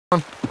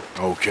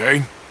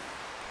Okay.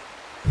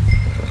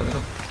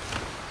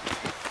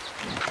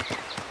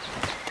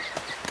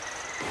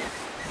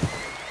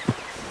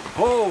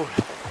 Hold.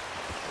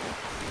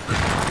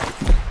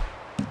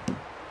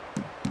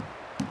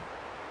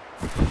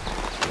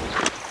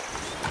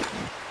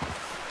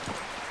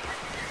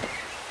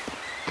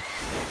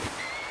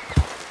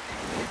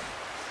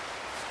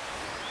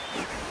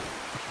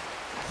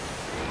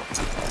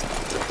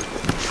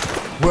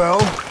 Well,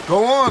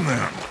 go on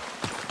then.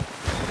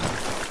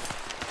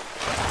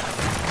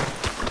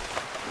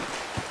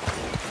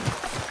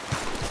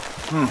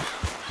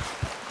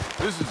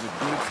 This is a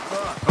good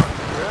spot.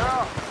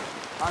 Yeah,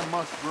 I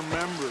must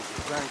remember to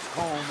thank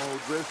Colm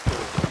O'Driscoll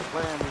for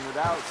planning it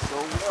out so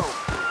well.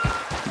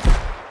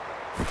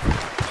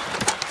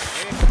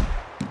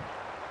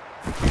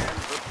 And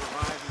for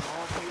providing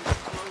all these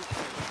explosives.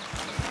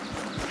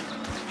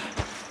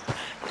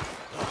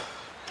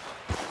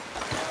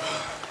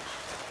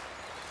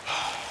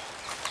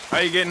 How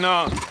you getting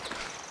on?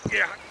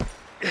 Yeah.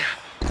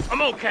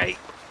 I'm okay.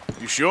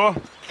 You sure?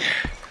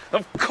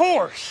 Of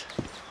course.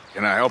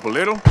 Can I help a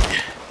little?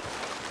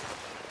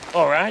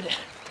 All right.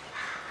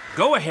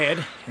 Go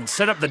ahead and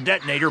set up the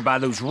detonator by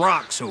those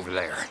rocks over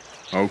there.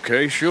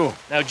 Okay, sure.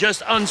 Now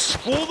just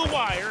unspool the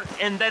wire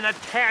and then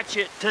attach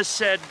it to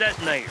said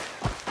detonator.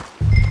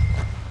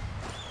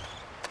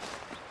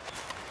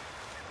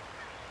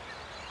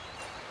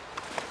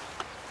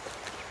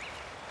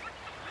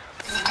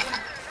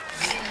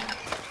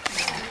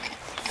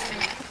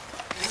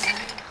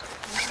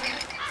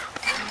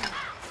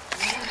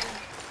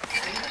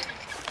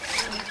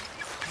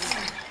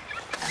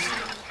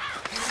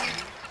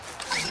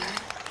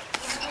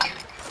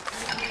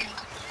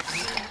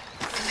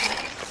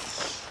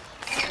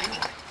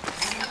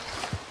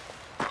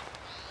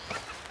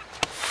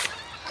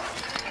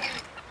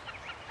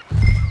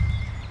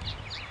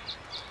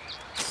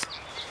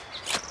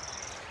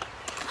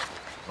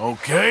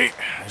 Okay,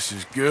 this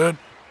is good.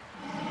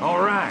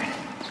 All right.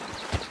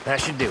 That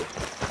should do it.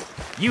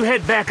 You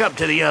head back up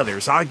to the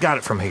others. I got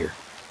it from here.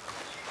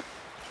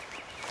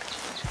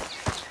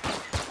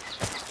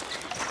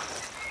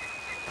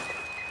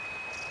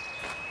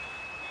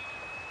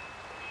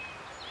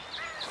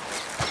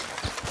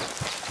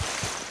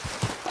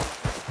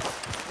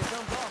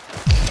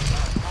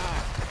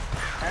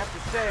 I have to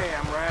say,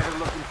 I'm rather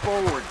looking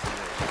forward to this.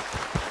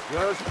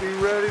 Just be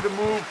ready to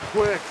move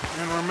quick,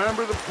 and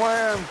remember the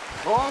plan.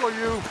 All of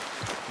you,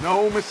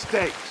 no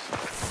mistakes.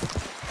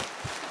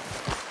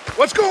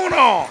 What's going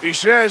on? He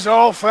says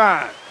all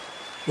fine.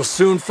 We'll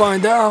soon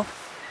find out.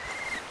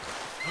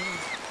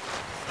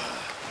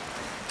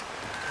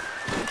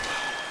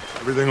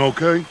 Everything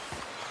okay?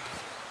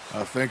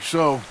 I think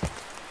so.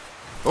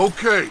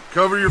 Okay,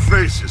 cover your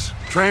faces.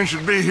 Train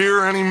should be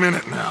here any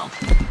minute now.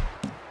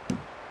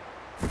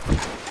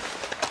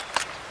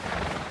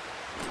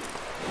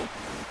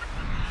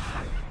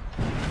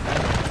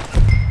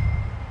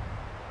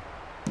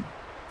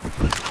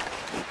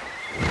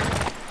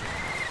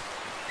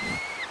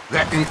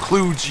 That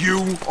includes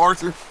you,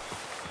 Arthur?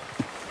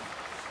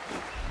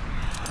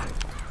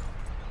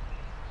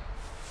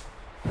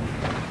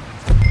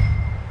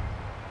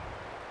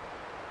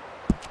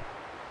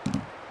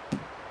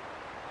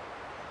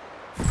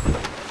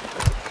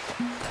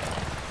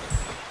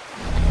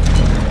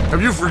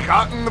 Have you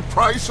forgotten the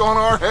price on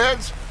our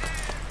heads?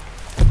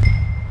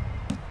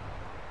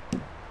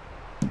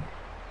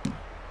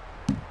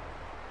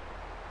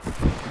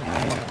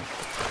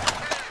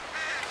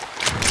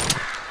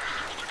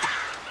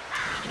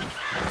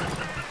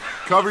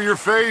 Cover your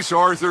face,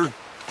 Arthur.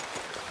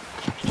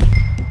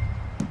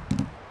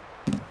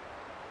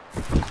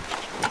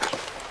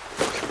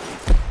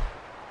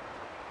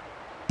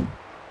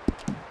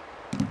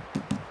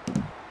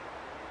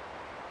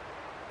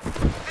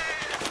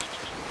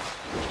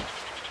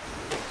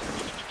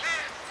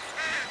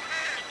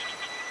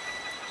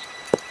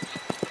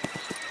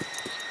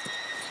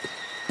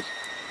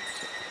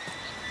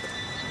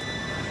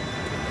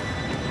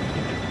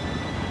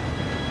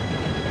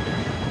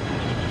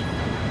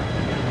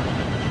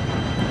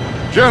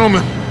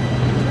 Gentlemen,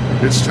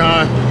 it's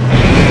time.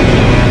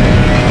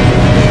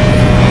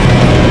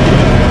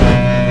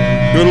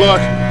 Good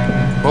luck,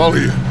 all of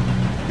you.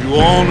 You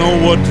all know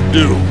what to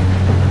do.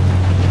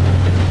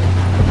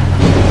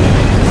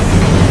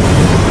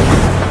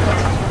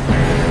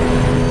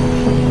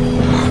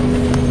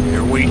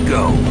 Here we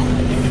go.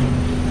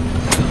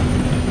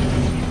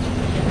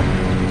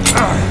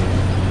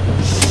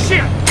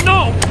 Shit!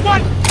 No!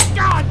 What?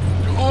 God!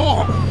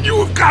 Oh,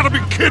 you have got to be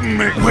kidding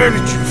me! Where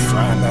did you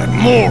find that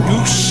moron?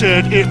 You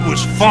said it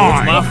was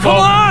fine. My Come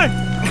fault.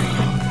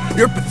 on!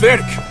 You're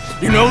pathetic.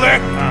 You know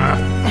that?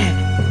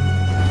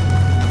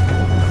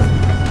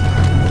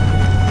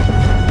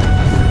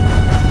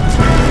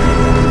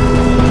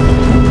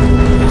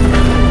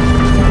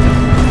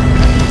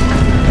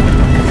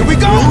 Here we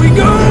go! Here we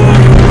go!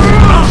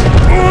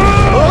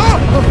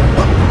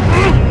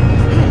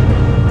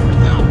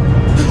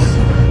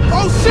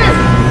 Oh, shit!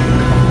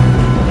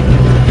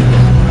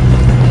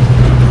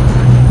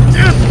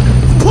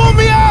 Pull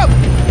me up!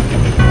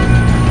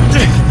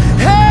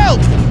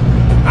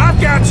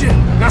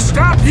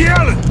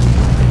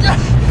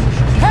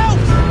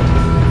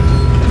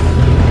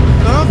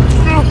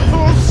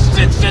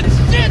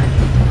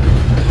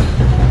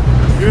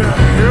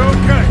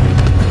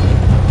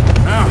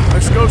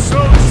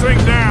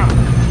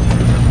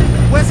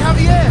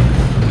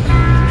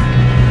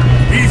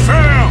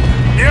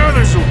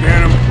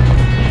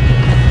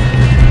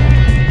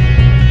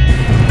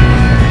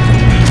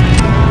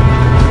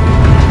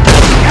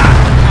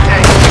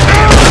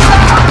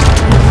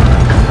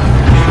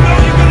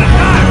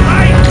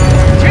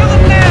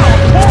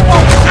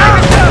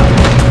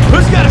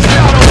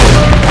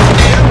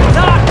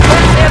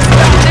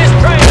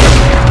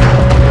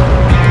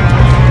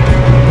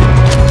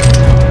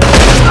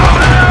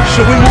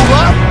 Should we move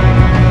up?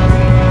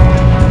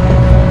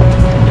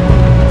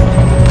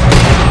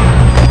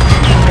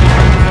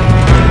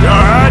 You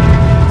alright?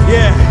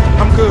 Yeah,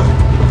 I'm good.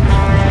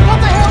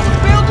 What the hell was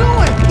Bill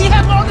doing? He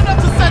had long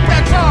enough to set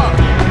that charge.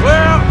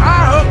 Well,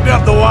 I hooked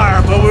up the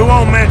wire, but we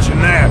won't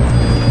mention that.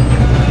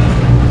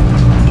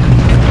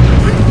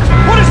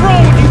 What is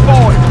wrong with you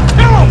boys?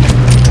 Kill him!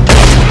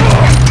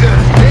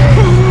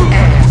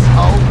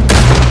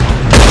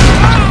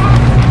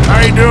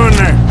 How you doing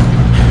there?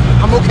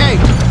 I'm okay.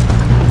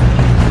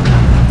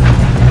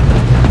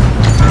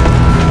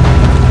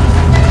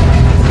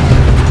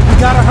 We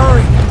gotta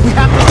hurry. We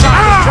have to stop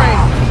this train.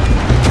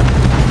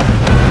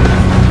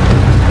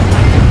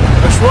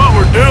 That's what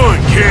we're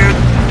doing, kid.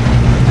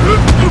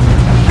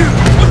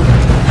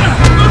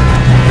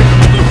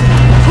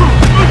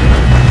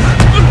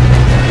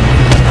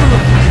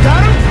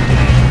 Got him?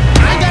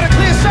 I ain't got a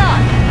clear shot.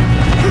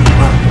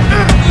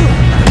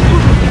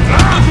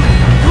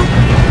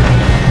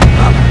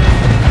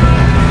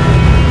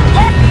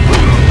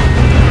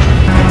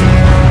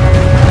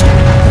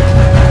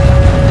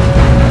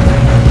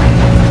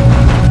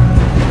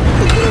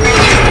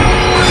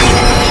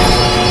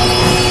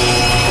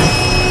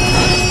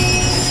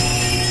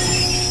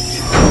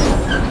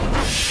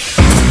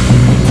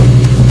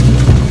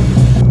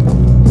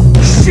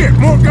 Shit,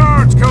 more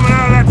guards coming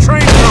out of that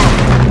train car.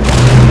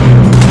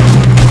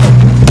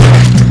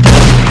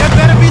 There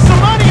better be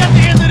some money at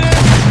the end of this.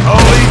 All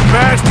these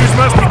bastards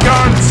must be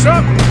guarding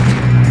something.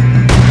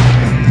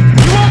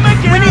 You won't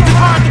make it. We need to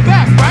car at the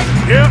back, right?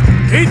 Yep,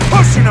 keep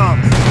pushing them.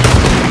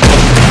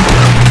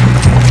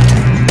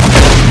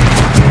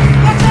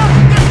 Watch out!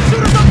 There's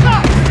shooters up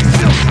top.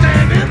 Still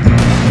standing?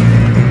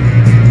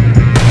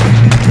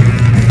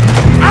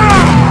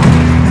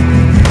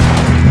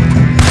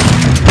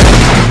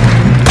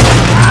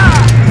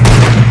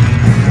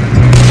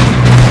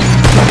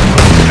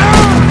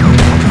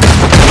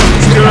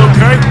 Still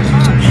okay?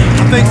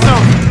 I think so.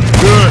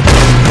 Good.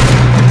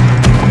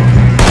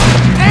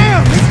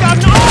 Damn, he's got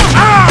an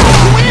arm.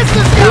 Who is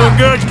this guy? Doing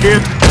good,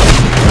 kid.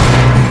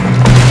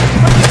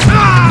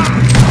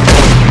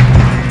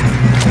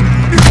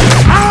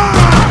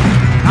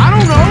 I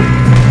don't know.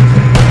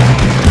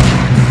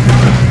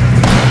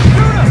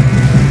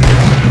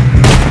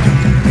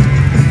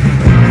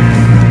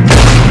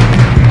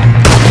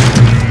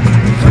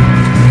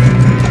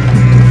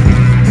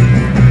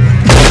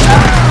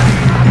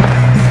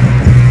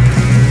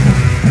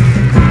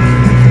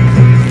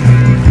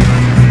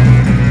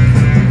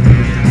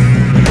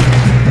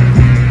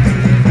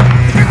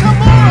 Here come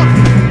more.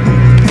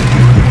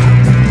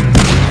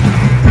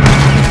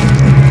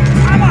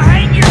 I'ma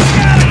hang your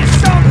skull, you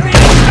son of a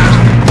bitch!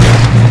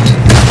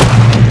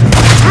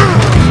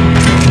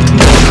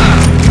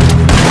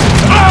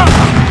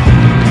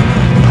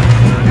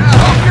 I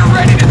hope you're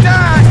ready to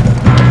die.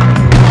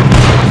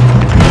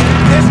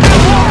 There's still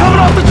more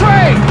coming off the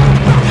train.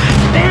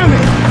 Damn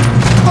it.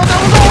 I thought that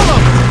was all of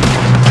them.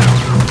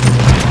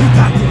 You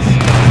got this.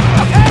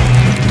 Okay.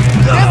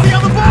 There's the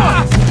other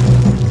boys.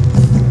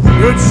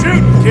 Good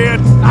shooting, kid.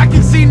 I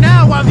can see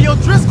now why the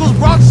O'Driscolls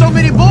brought so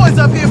many boys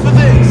up here for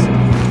this.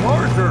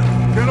 Arthur,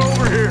 get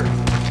over here.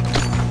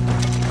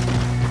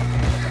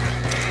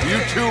 You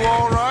two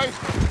all right?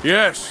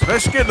 Yes,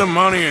 let's get the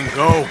money and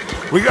go.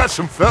 We got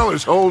some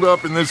fellas holed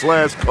up in this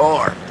last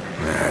car.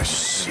 Ah,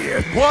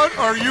 shit. What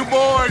are you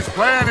boys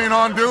planning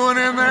on doing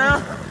in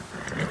there?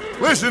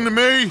 Listen to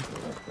me.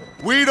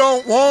 We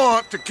don't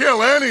want to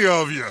kill any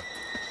of you.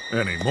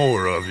 Any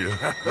more of you.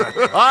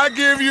 I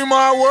give you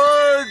my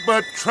word,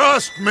 but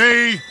trust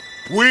me,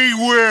 we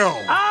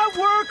will. I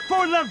work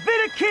for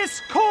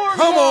Leviticus Corps.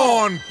 Come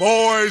on,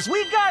 boys.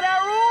 We got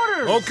our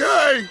orders.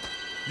 Okay.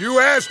 You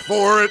asked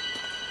for it.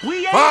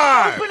 We ain't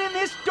 5, opening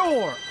this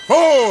door.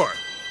 4,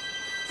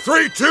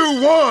 3,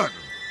 2, 1.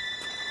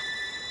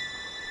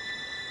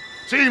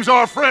 Seems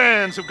our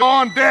friends have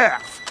gone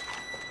deaf.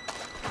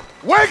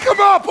 Wake them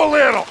up a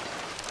little.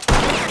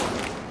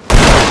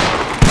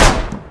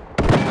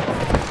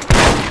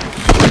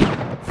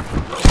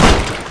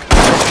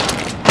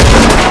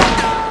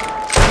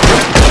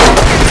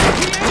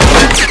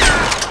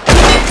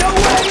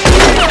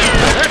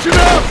 That's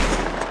enough.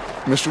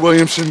 Mr.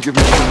 Williamson, give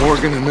Mr.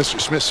 Morgan and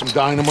Mr. Smith some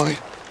dynamite.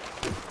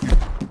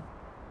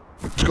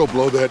 Let's go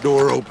blow that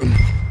door open.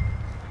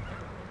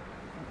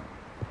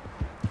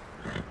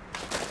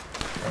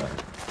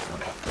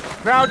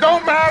 Now, it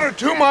don't matter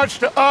too much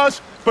to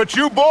us, but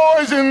you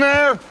boys in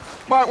there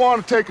might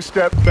want to take a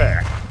step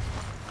back.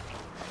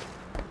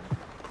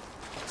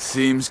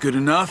 Seems good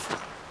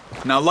enough.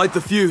 Now light the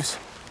fuse.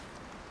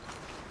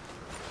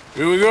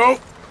 Here we go.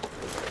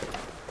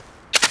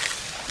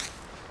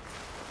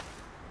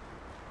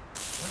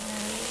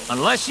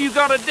 Unless you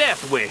got a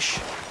death wish,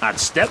 I'd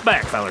step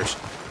back, fellers.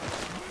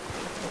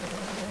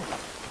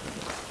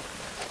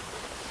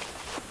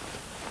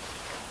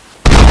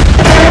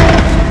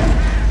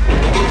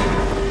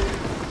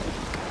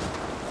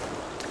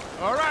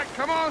 All right,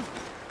 come on.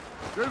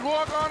 Just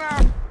walk on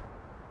out.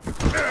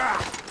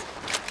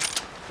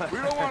 We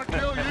don't want to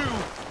kill you.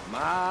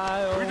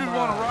 We just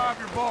want to rob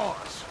your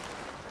boss.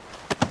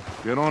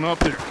 Get on up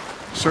there.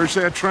 Search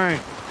that train.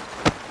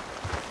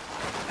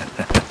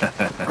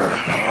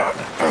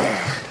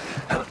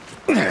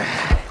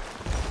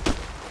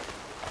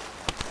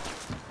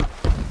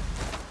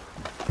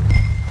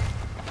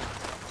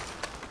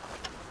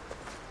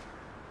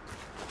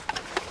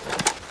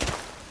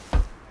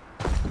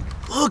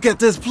 Look at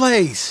this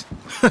place.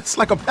 It's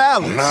like a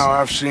palace. Now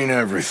I've seen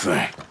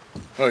everything.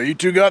 Oh, you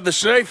two got the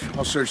safe?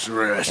 I'll search the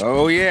rest.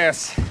 Oh,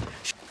 yes.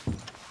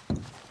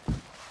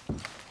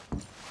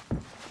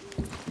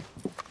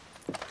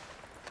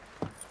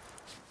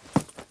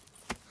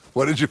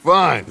 What did you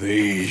find?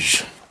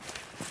 These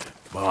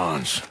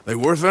bonds. They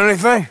worth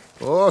anything?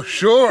 Oh,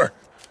 sure.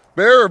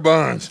 Bearer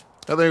bonds.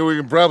 I think we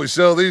can probably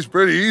sell these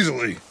pretty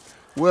easily.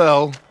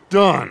 Well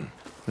done.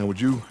 Now,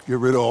 would you get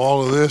rid of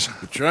all of this?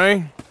 The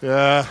train?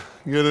 Yeah,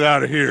 get it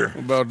out of here.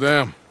 What about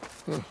them?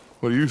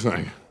 What do you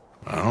think?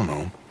 I don't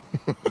know.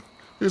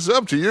 It's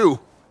up to you.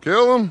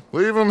 Kill them,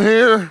 leave them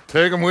here,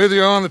 take them with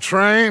you on the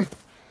train.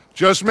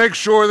 Just make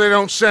sure they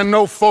don't send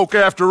no folk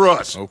after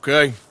us.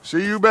 Okay.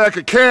 See you back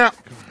at camp.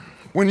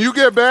 When you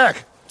get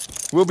back,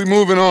 we'll be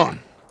moving on.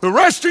 The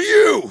rest of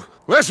you,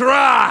 let's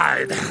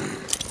ride!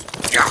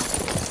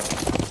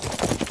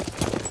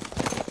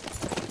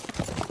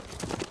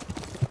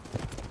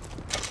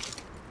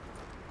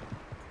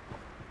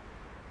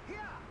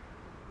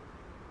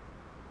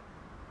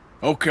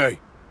 Okay.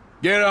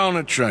 Get on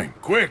the train.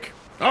 Quick.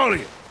 All of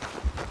you.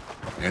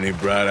 Any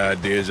bright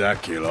ideas, I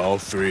kill all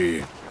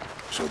three of you.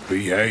 So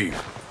behave.